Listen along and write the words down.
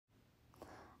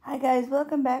Hi guys,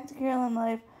 welcome back to Carolyn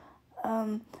Life.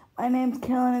 My name's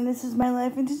Carolyn and this is my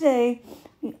life, and today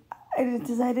I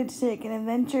decided to take an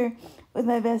adventure with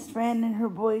my best friend and her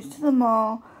boys to the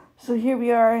mall. So here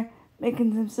we are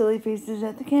making some silly faces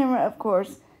at the camera, of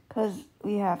course, because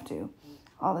we have to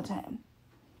all the time.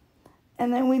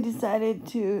 And then we decided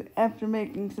to, after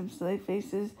making some silly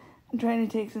faces and trying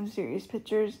to take some serious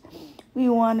pictures, we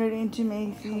wandered into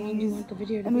Macy's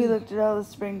and we looked at all the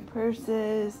spring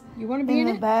purses. You want to be in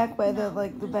in the back by the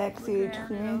backstage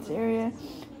clearance area,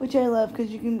 which I love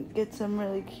because you can get some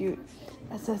really cute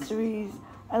accessories.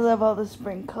 I love all the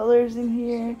spring colors in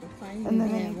here, and the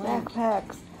mini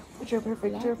backpacks, which are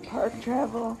perfect for park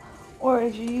travel, or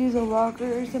if you use a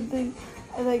walker or something.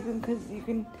 I like them because you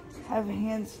can have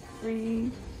hands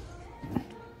free.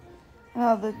 And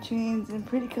all the chains and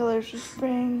pretty colors for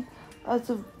spring. Lots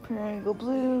of periwinkle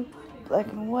blue,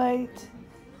 black and white,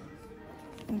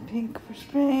 and pink for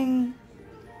spring.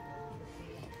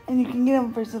 And you can get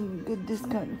them for some good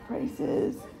discounted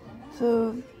prices.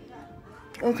 So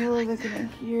that's what we're looking at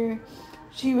here.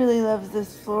 She really loves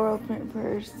this floral print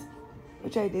purse,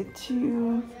 which I did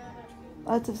too.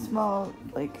 Lots of small,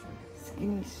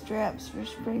 skinny straps for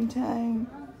springtime.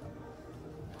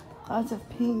 Lots of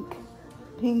pink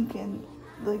and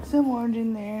some orange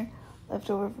in there, left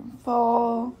over from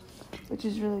fall, which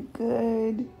is really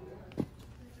good.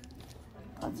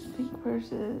 Lots of pink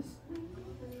purses.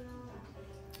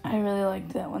 I really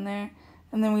liked that one there.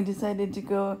 And then we decided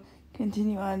to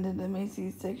continue on to the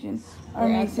Macy's section. Our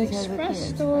Macy's has a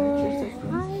clearance furniture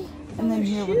section. And then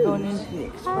here we're going into the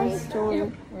Express store.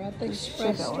 Yep, we're at the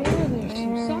Express store. There's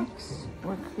some socks.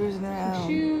 We're cruising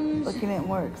around, looking at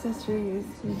more accessories.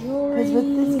 Some jewelry. Because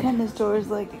with this kind of stores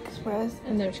like Express,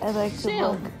 and there's I like to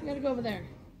look You gotta go over there.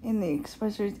 in the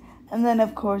accessories. And then,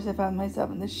 of course, I found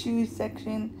myself in the shoes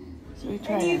section. So we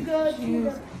tried on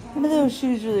shoes. None of those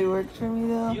shoes really worked for me,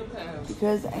 though,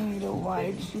 because I need a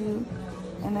wide shoe,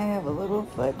 and I have a little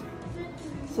foot.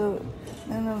 So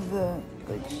none of the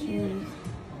shoes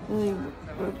really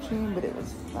worked for me, but it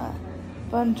was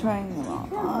fun trying them all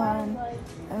on.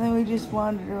 And then we just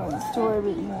wandered around the store a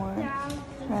bit more,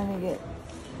 trying to get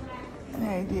an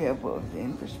idea of what was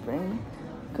in for spring,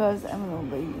 because I'm an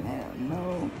old lady and I don't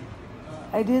know.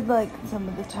 I did like some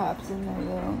of the tops in there,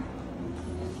 though.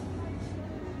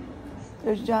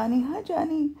 There's Johnny. Hi,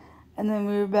 Johnny. And then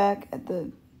we were back at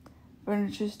the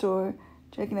furniture store,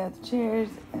 checking out the chairs,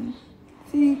 and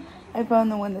see, I found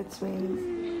the one that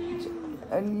swings.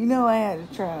 And I had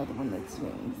to try out the one that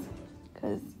swings,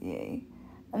 because yay.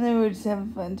 And then we were just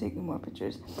having fun taking more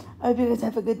pictures. I hope you guys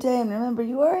have a good day, and remember,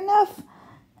 you are enough.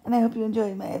 And I hope you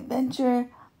enjoyed my adventure.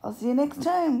 I'll see you next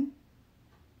time.